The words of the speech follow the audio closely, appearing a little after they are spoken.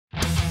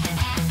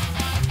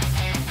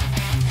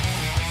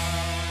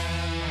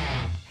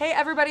Hey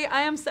everybody,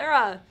 I am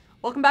Sarah.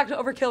 Welcome back to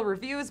Overkill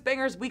Reviews,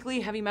 Banger's weekly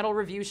heavy metal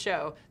review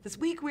show. This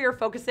week we are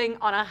focusing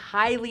on a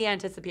highly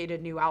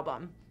anticipated new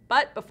album.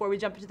 But before we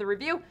jump into the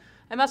review,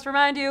 I must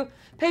remind you,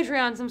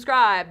 Patreon,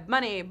 subscribe,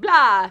 money,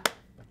 blah.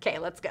 Okay,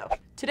 let's go.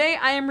 Today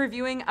I am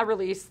reviewing a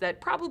release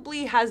that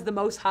probably has the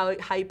most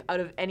hype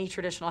out of any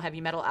traditional heavy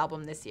metal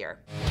album this year.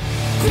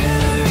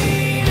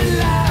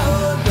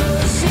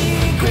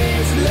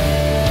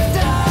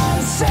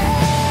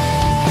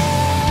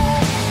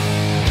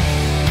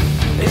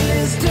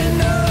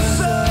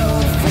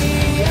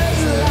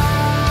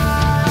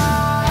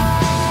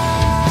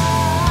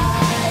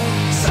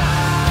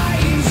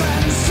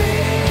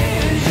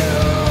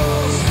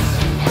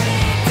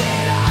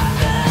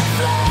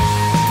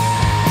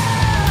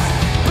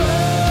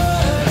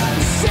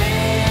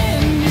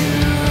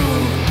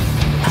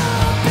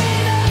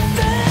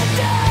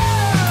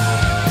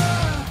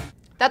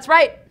 That's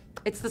right,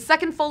 it's the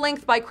second full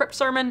length by Crypt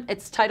Sermon.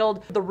 It's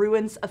titled The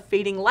Ruins of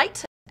Fading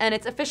Light, and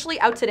it's officially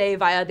out today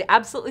via the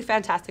absolutely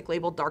fantastic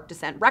label Dark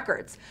Descent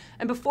Records.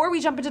 And before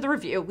we jump into the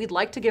review, we'd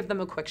like to give them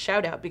a quick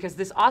shout out because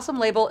this awesome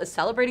label is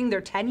celebrating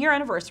their 10-year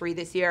anniversary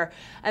this year,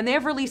 and they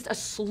have released a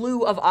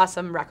slew of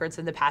awesome records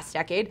in the past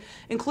decade,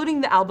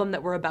 including the album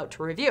that we're about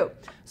to review.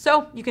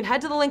 So you can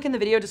head to the link in the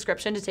video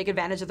description to take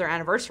advantage of their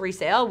anniversary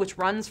sale, which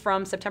runs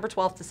from September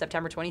 12th to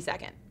September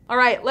 22nd. All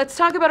right, let's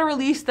talk about a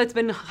release that's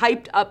been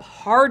hyped up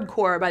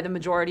hardcore by the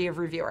majority of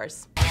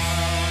reviewers.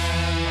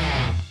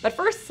 But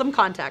first, some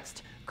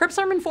context. Crypt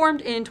Sermon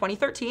formed in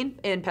 2013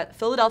 in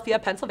Philadelphia,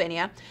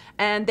 Pennsylvania,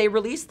 and they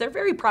released their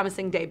very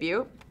promising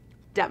debut,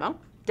 Demo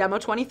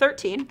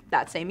 2013,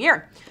 that same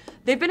year.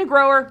 They've been a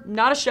grower,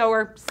 not a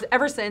shower,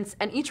 ever since,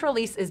 and each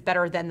release is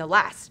better than the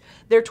last.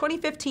 Their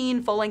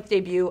 2015 full-length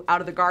debut, Out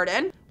of the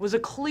Garden, was a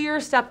clear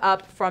step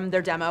up from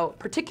their demo,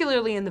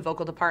 particularly in the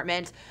vocal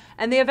department,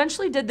 and they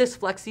eventually did this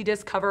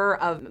flexi-disc cover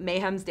of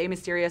Mayhem's De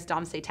Mysteriis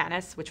Dom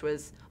Satanis, which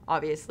was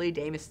obviously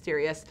De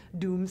Mysteriis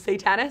Doom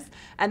Satanis,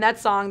 and that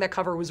song, that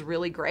cover was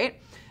really great.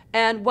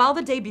 And while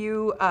the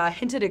debut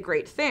hinted at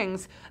great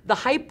things, the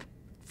hype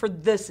for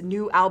this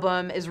new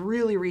album is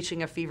really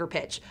reaching a fever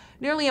pitch.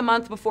 Nearly a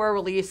month before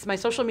release, my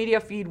social media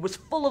feed was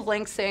full of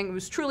links saying it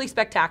was truly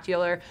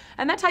spectacular,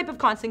 and that type of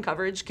constant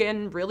coverage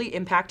can really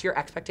impact your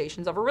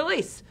expectations of a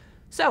release.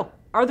 So,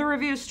 are the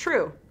reviews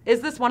true?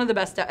 Is this one of the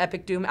best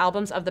epic doom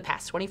albums of the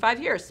past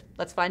 25 years?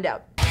 Let's find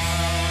out.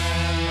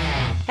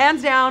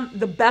 Hands down,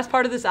 the best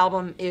part of this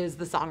album is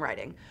the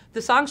songwriting.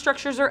 The song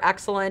structures are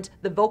excellent,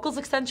 the vocals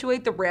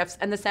accentuate the riffs,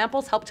 and the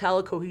samples help tell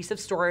a cohesive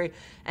story,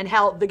 and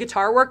hell, the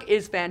guitar work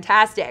is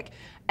fantastic.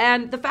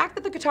 And the fact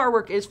that the guitar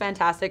work is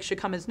fantastic should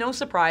come as no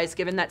surprise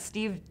given that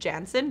Steve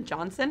Johnson,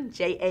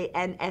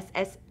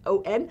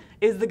 J-A-N-S-S-O-N,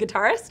 is the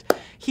guitarist.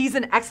 He's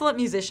an excellent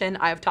musician.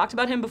 I have talked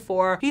about him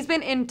before. He's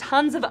been in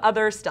tons of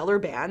other stellar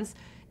bands,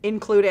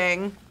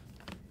 including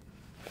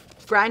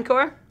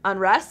Grindcore,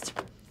 Unrest,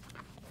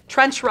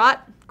 Trench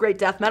Rot, great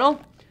death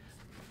metal.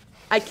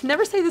 I can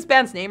never say this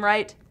band's name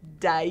right.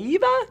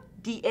 Daeva?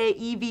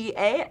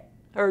 D-A-E-V-A?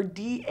 Or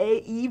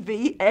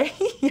D-A-E-V-A?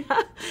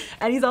 Yeah.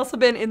 And he's also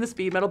been in the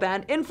speed metal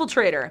band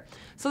Infiltrator.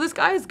 So this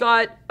guy's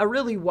got a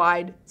really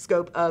wide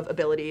scope of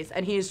abilities,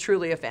 and he is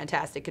truly a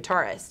fantastic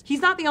guitarist.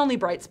 He's not the only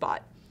bright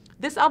spot.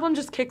 This album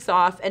just kicks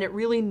off and it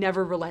really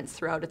never relents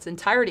throughout its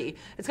entirety.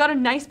 It's got a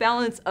nice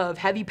balance of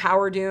heavy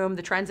power doom,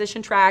 the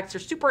transition tracks are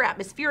super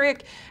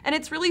atmospheric, and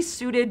it's really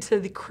suited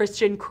to the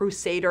Christian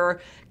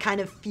Crusader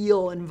kind of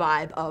feel and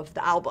vibe of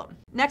the album.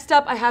 Next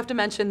up, I have to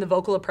mention the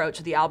vocal approach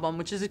of the album,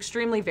 which is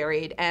extremely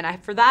varied,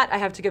 and for that I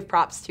have to give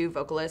props to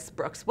vocalist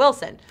Brooks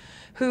Wilson,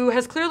 who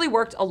has clearly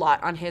worked a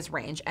lot on his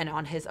range and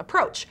on his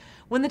approach.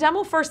 When the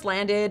demo first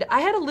landed,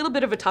 I had a little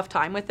bit of a tough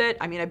time with it.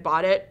 I mean, I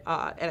bought it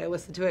and I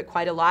listened to it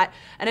quite a lot.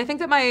 And I think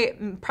that my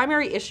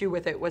primary issue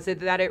with it was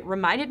that it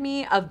reminded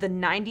me of the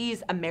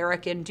 90s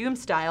American doom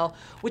style,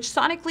 which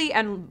sonically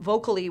and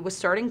vocally was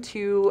starting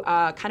to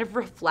kind of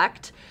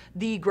reflect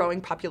the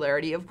growing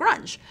popularity of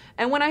grunge.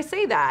 And when I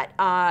say that,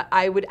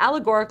 I would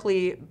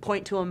allegorically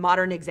point to a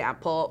modern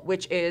example,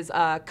 which is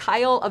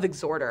Kyle of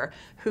Exhorter,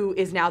 who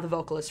is now the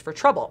vocalist for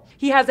Trouble.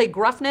 He has a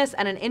gruffness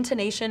and an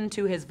intonation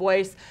to his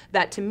voice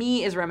that to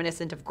me is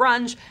reminiscent of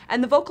grunge,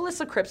 and the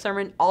vocalist of Crypt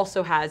Sermon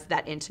also has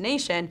that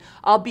intonation,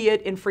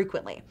 albeit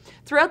infrequently.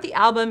 Throughout the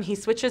album, he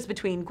switches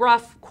between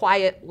gruff,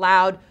 quiet,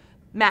 loud,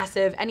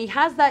 massive, and he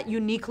has that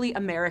uniquely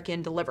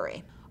American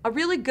delivery. A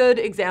really good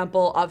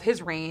example of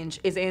his range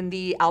is in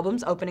the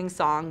album's opening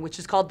song, which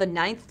is called The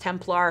Ninth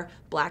Templar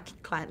Black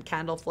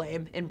Candle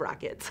Flame, in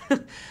brackets.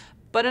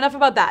 But enough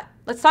about that.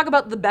 Let's talk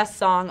about the best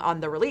song on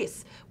the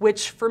release,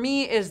 which for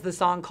me is the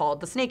song called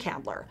The Snake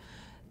Handler.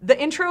 The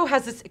intro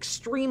has this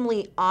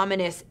extremely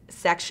ominous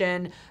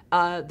section.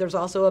 There's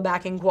also a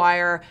backing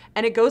choir,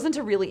 and it goes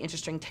into really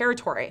interesting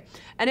territory.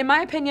 And in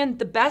my opinion,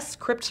 the best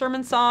Crypt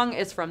Sermon song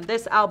is from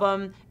this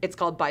album. It's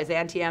called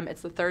Byzantium.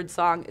 It's the third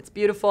song. It's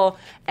beautiful.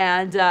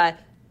 And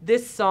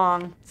this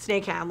song,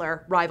 Snake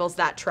Handler, rivals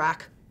that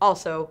track.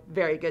 Also,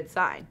 very good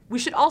sign. We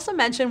should also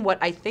mention what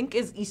I think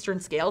is Eastern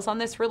scales on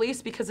this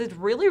release because it's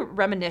really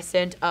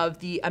reminiscent of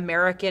the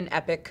American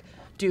epic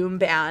doom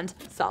band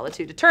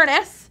Solitude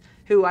Eternus,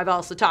 who I've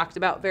also talked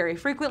about very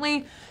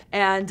frequently,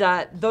 and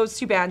those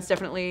two bands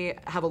definitely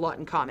have a lot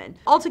in common.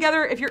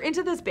 Altogether, if you're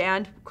into this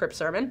band, Crypt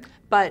Sermon,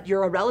 but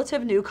you're a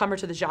relative newcomer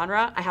to the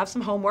genre, I have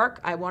some homework.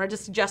 I wanted to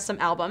suggest some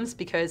albums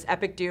because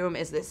Epic Doom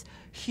is this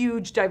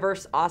huge,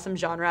 diverse, awesome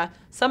genre.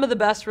 Some of the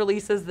best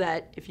releases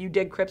that, if you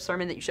dig Crypt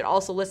Sermon, that you should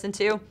also listen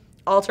to.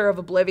 Altar of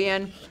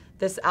Oblivion.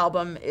 This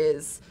album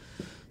is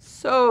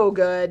so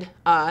good.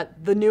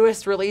 The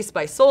newest release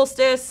by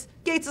Solstice,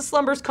 Gates of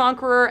Slumber's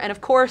Conqueror, and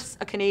of course,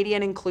 a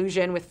Canadian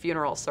inclusion with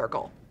Funeral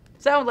Circle.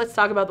 So let's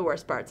talk about the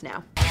worst parts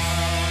now.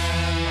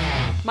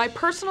 My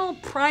personal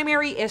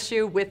primary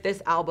issue with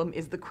this album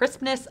is the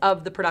crispness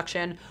of the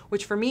production,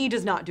 which for me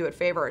does not do it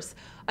favors.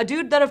 A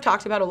dude that I've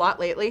talked about a lot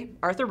lately,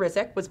 Arthur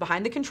Rizek, was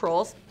behind the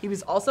controls. He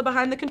was also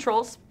behind the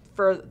controls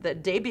for the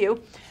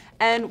debut.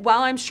 And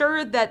while I'm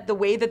sure that the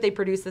way that they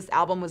produced this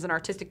album was an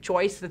artistic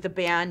choice that the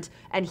band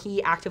and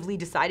he actively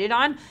decided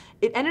on,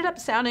 it ended up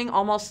sounding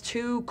almost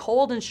too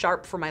cold and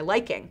sharp for my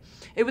liking.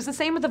 It was the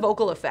same with the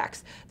vocal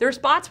effects. There are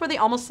spots where they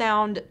almost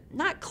sound,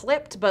 not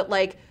clipped, but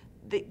like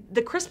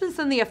the crispness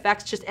and the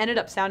effects just ended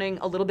up sounding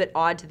a little bit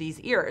odd to these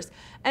ears.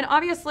 And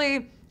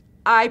obviously,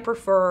 I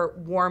prefer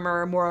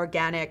warmer, more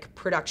organic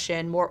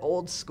production, more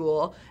old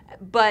school,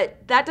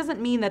 but that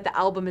doesn't mean that the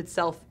album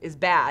itself is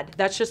bad.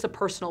 That's just a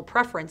personal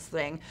preference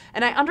thing.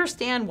 And I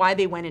understand why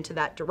they went into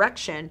that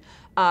direction,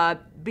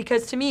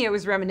 because to me it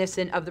was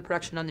reminiscent of the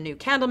production on the new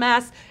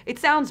Candlemass. It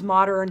sounds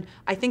modern.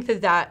 I think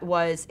that that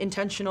was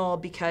intentional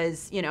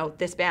because, you know,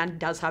 this band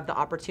does have the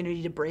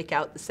opportunity to break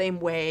out the same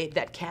way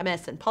that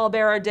Camus and Paul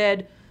Bearer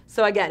did,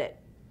 so I get it.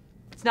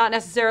 It's not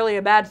necessarily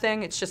a bad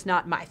thing, it's just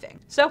not my thing.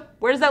 So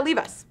where does that leave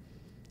us?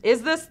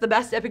 Is this the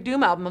best Epic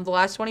Doom album of the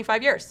last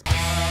 25 years?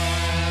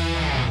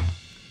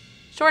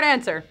 Short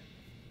answer,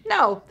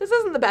 no, this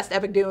isn't the best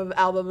Epic Doom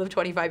album of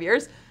 25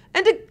 years.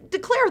 And to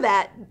declare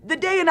that the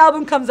day an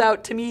album comes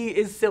out to me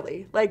is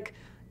silly. Like,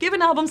 give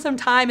an album some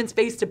time and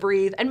space to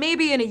breathe, and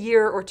maybe in a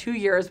year or 2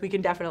 years we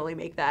can definitely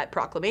make that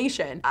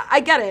proclamation. I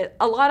get it.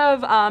 A lot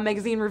of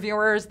magazine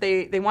reviewers,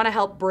 they want to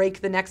help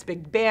break the next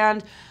big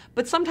band,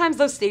 but sometimes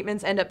those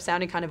statements end up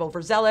sounding kind of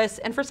overzealous,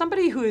 and for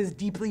somebody who is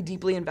deeply,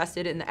 deeply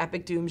invested in the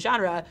Epic Doom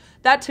genre,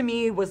 that to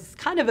me was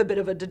kind of a bit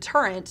of a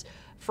deterrent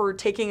for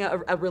taking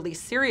a release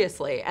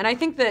seriously. And I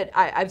think that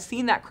I've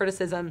seen that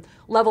criticism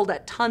leveled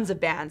at tons of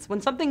bands. When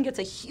something gets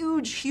a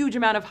huge, huge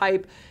amount of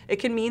hype, it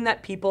can mean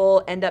that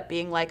people end up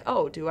being like,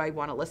 oh, do I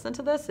want to listen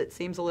to this? It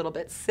seems a little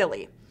bit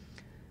silly.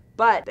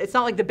 But it's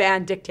not like the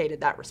band dictated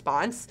that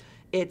response.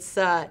 It's,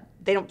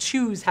 they don't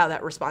choose how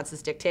that response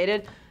is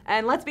dictated.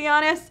 And let's be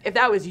honest, if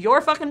that was your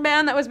fucking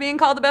band that was being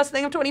called the best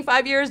thing of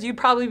 25 years, you'd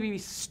probably be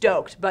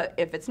stoked. But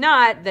if it's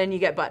not, then you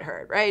get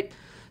butthurt, right?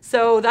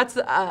 So that's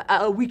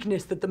a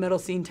weakness that the metal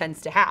scene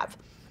tends to have.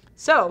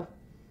 So,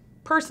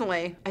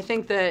 personally, I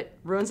think that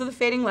Ruins of the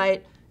Fading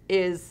Light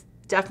is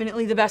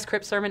definitely the best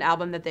Crypt Sermon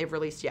album that they've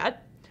released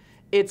yet.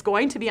 It's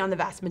going to be on the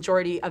vast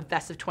majority of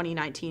Best of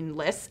 2019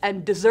 lists,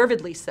 and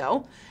deservedly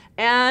so.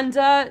 And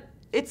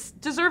it's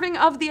deserving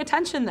of the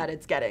attention that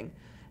it's getting.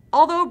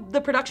 Although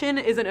the production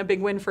isn't a big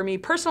win for me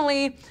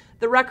personally,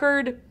 the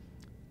record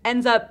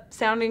ends up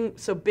sounding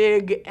so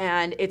big,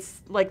 and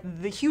it's like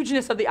the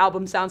hugeness of the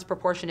album sounds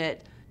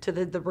proportionate to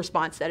the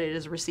response that it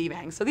is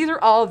receiving. So these are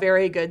all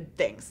very good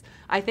things.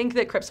 I think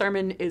that Crypt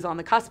Sermon is on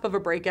the cusp of a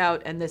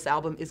breakout, and this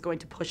album is going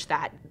to push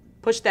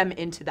them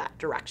into that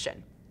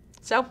direction.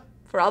 So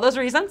for all those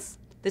reasons,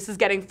 this is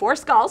getting 4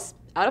 skulls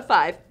out of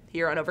 5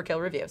 here on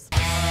Overkill Reviews.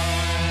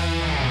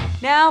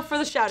 Now for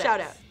the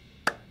shoutout.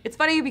 It's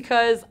funny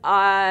because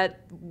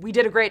we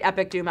did a great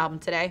Epic Doom album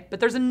today, but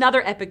there's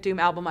another Epic Doom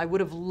album I would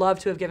have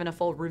loved to have given a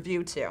full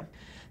review to.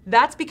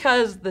 That's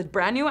because the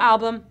brand new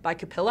album by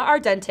Capilla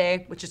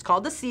Ardente, which is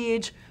called The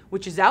Siege,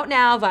 which is out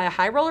now via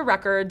High Roller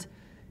Records,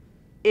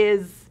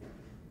 is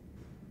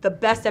the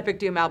best Epic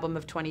Doom album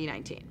of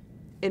 2019,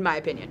 in my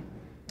opinion.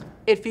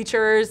 It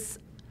features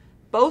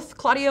both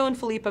Claudio and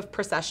Philippe of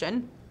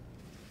Procession.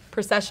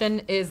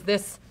 Procession is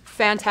this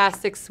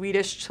fantastic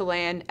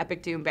Swedish-Chilean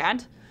Epic Doom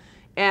band.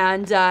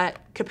 And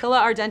Capilla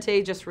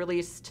Ardente just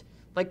released,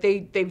 like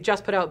they've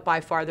just put out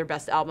by far their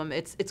best album.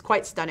 It's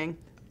quite stunning.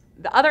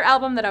 The other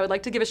album that I would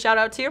like to give a shout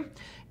out to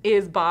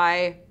is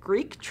by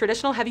Greek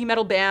traditional heavy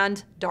metal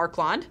band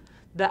Darklond.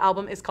 The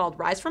album is called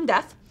Rise from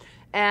Death.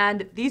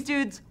 And these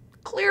dudes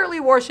clearly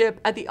worship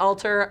at the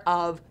altar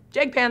of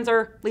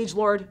Jagdpanzer, Liege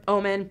Lord,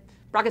 Omen,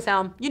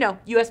 Bracheshelm, you know,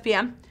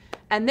 USPM.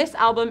 And this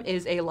album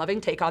is a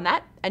loving take on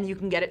that, and you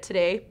can get it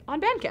today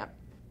on Bandcamp.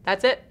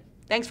 That's it.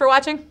 Thanks for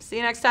watching. See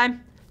you next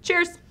time.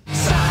 Cheers.